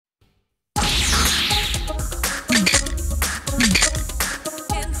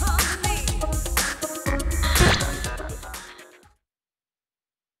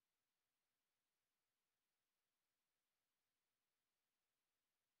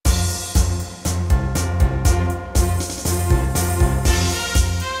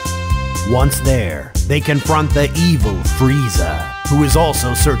Once there, they confront the evil Frieza, who is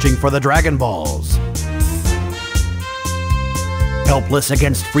also searching for the Dragon Balls. Helpless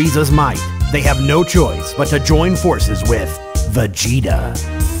against Frieza's might, they have no choice but to join forces with Vegeta.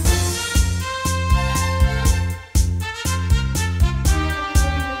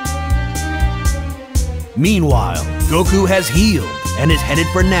 Meanwhile, Goku has healed and is headed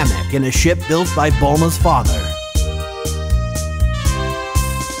for Namek in a ship built by Bulma's father.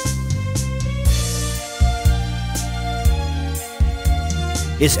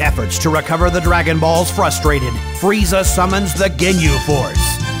 His efforts to recover the Dragon Balls frustrated, Frieza summons the Ginyu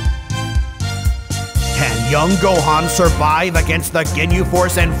Force. Can young Gohan survive against the Ginyu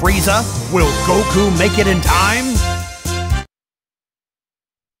Force and Frieza? Will Goku make it in time?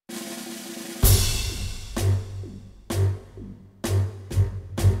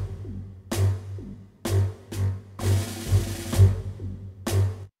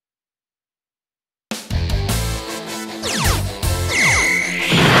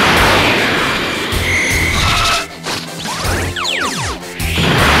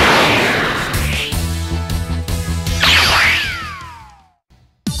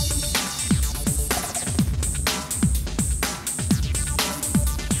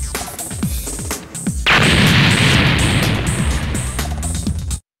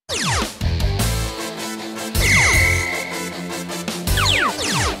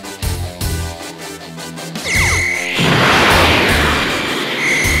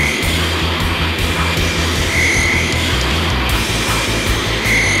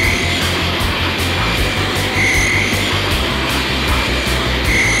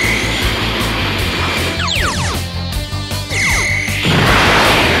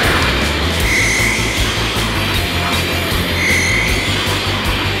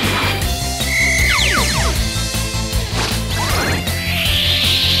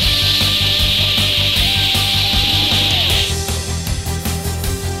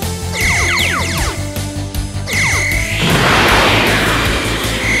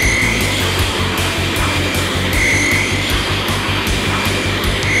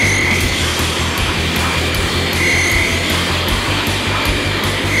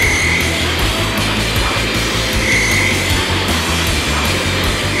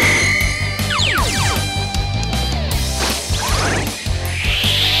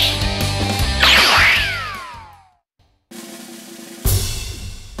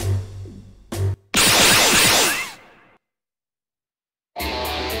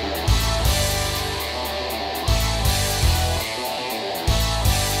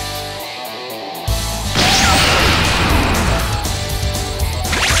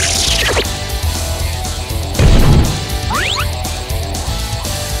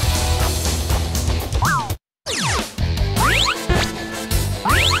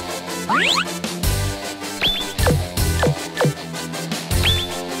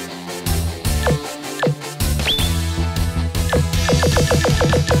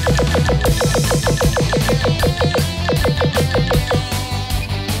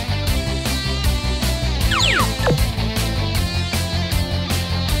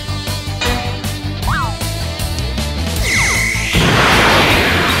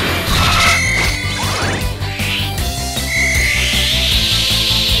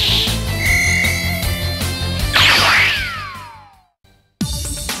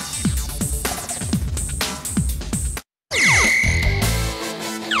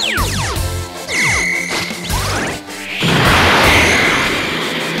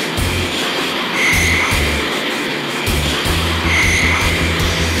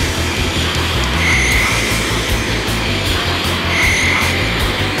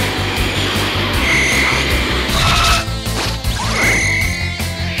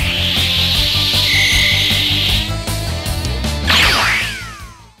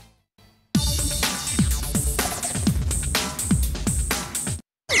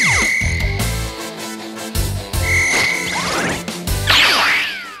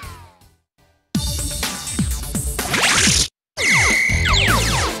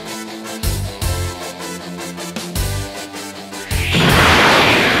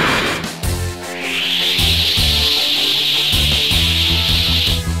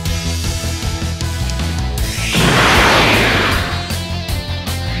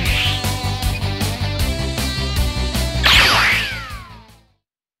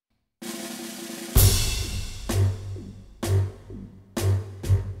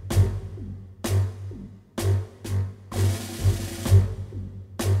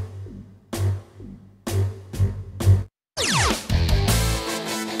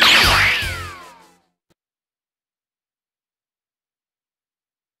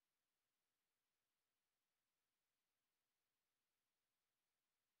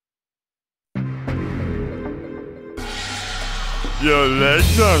 Your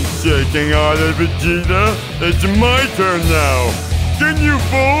legs aren't shaking, are they, Vegeta? It's my turn now. Ginyu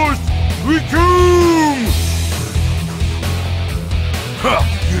Force, resume! Huh,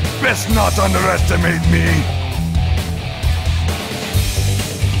 you'd best not underestimate me.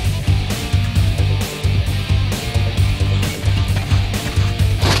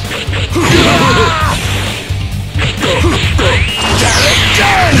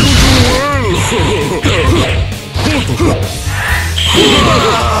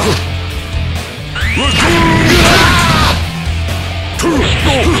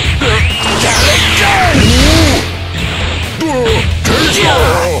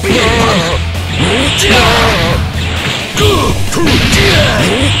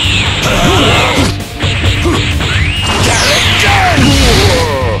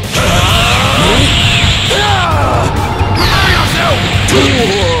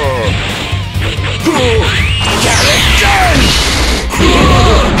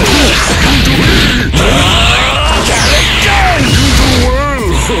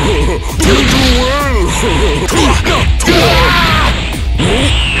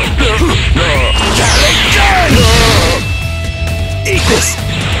 Eat this!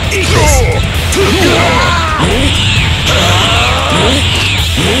 Eat this! Eat this!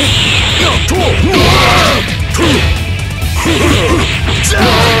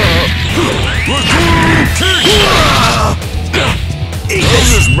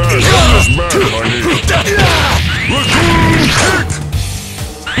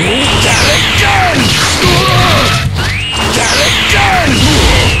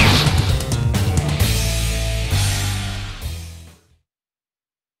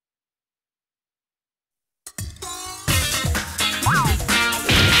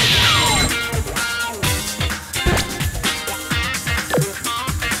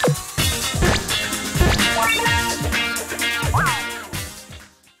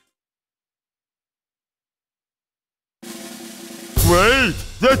 Great!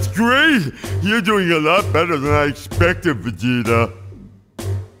 That's great! You're doing a lot better than I expected, Vegeta.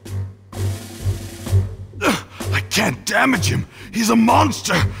 I can't damage him. He's a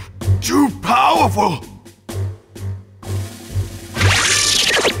monster. Too powerful.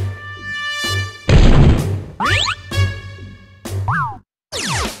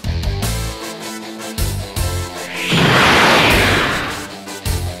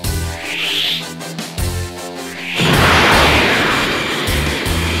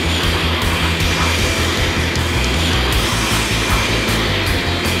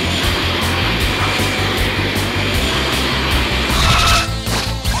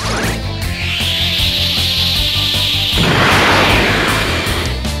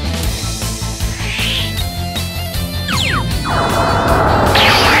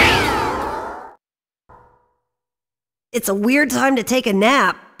 It's a weird time to take a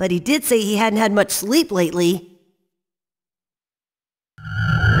nap, but he did say he hadn't had much sleep lately.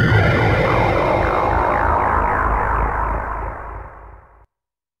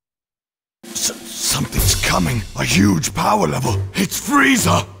 Something's coming. A huge power level. It's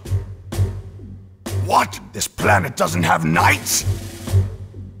Frieza! What? This planet doesn't have nights?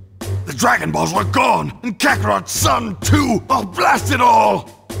 The Dragon Balls were gone, and Kakarot's son too! I'll blast it all!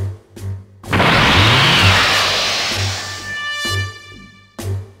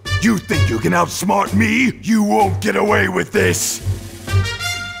 You think you can outsmart me? You won't get away with this!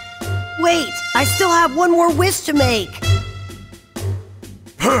 Wait, I still have one more wish to make.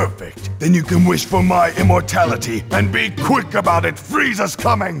 Perfect! Then you can wish for my immortality, and be quick about it! Frieza's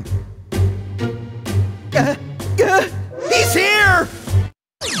coming! He's here!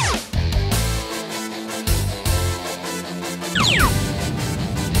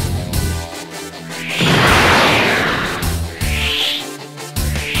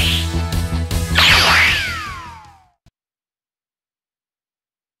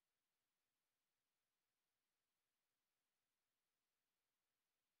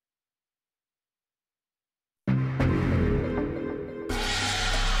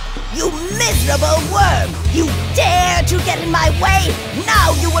 You miserable worm! You dare to get in my way?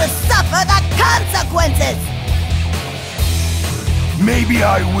 Now you will suffer the consequences! Maybe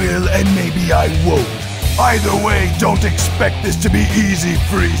I will, and maybe I won't. Either way, don't expect this to be easy,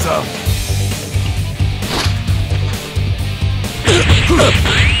 Frieza.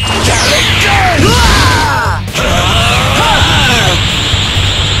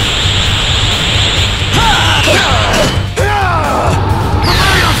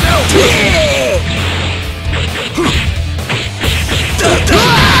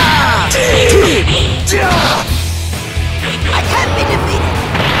 I can't be defeated!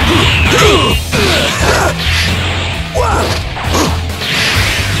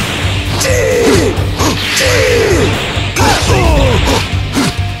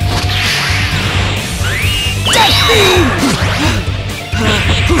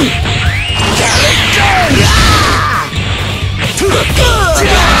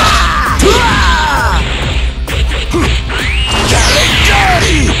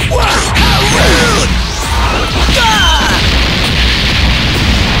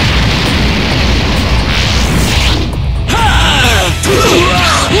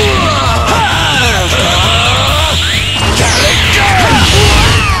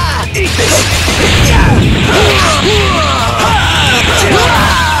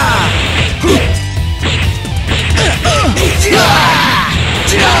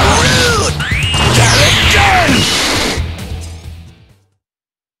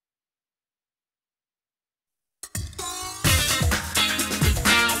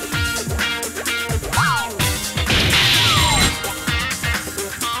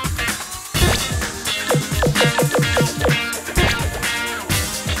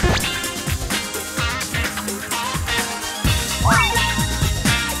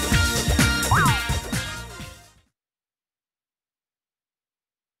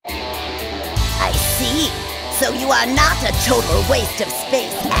 see. So you are not a total waste of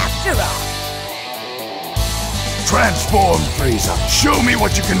space after all. Transform, Frieza. Show me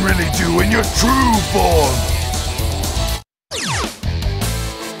what you can really do in your true form.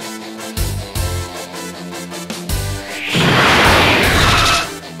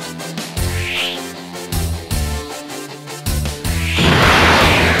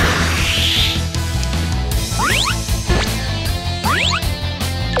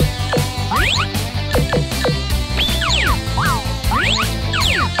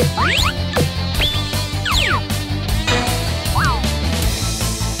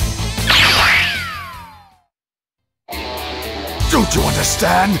 Don't you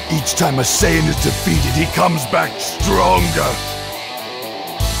understand? Each time a Saiyan is defeated, he comes back stronger.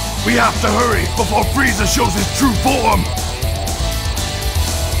 We have to hurry before Frieza shows his true form.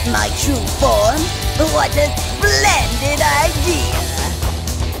 My true form? What a splendid idea!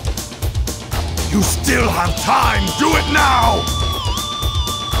 You still have time. Do it now!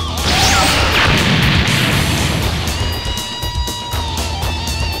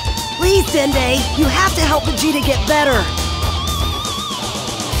 Please, Dende, you have to help Vegeta get better.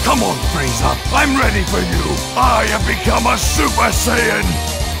 Come on, Frieza. I'm ready for you. I have become a Super Saiyan.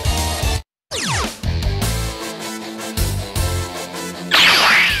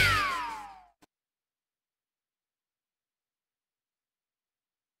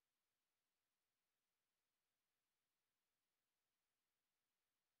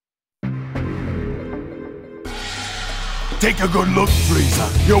 Take a good look,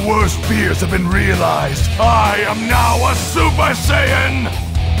 Frieza. Your worst fears have been realized. I am now a Super Saiyan!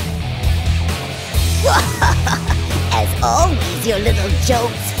 As always, your little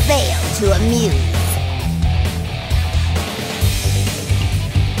jokes fail to amuse.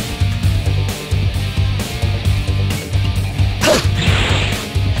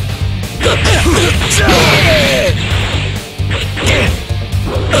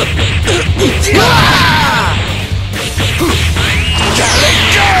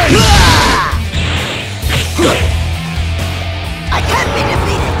 I can't be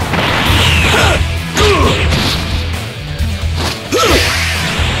defeated!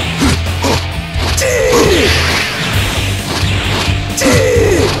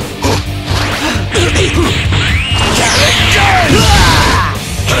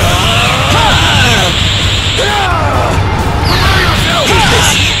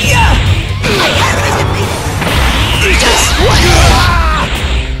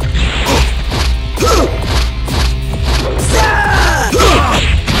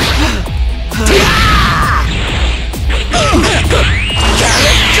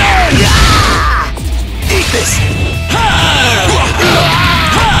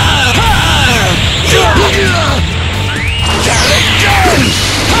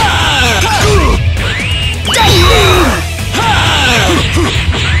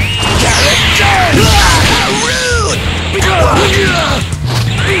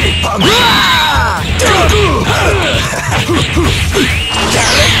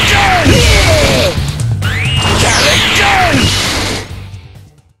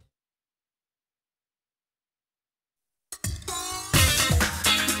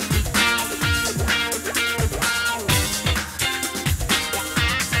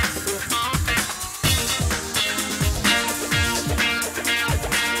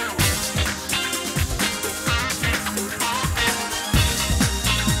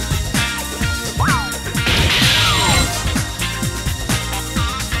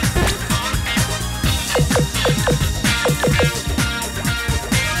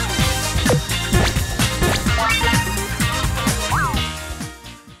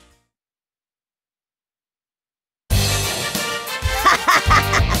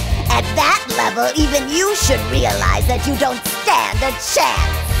 At that level, even you should realize that you don't stand a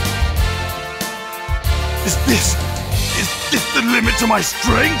chance. Is this the limit to my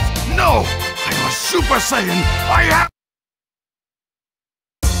strength? No! I'm a Super Saiyan! I have...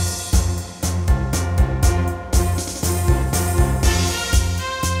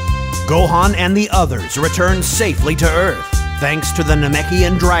 Gohan and the others return safely to Earth, thanks to the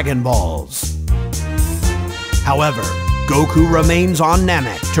Namekian Dragon Balls. However, Goku remains on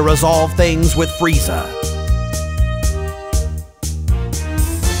Namek to resolve things with Frieza.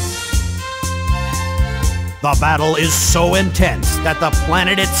 The battle is so intense that the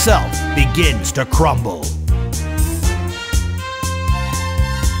planet itself begins to crumble.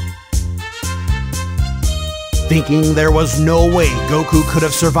 Thinking there was no way Goku could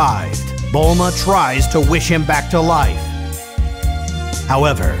have survived, Bulma tries to wish him back to life.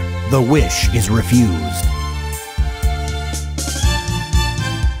 However, the wish is refused.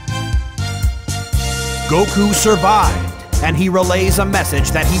 Goku survived, and he relays a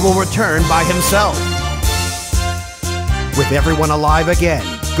message that he will return by himself. With everyone alive again,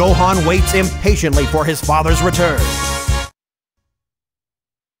 Gohan waits impatiently for his father's return.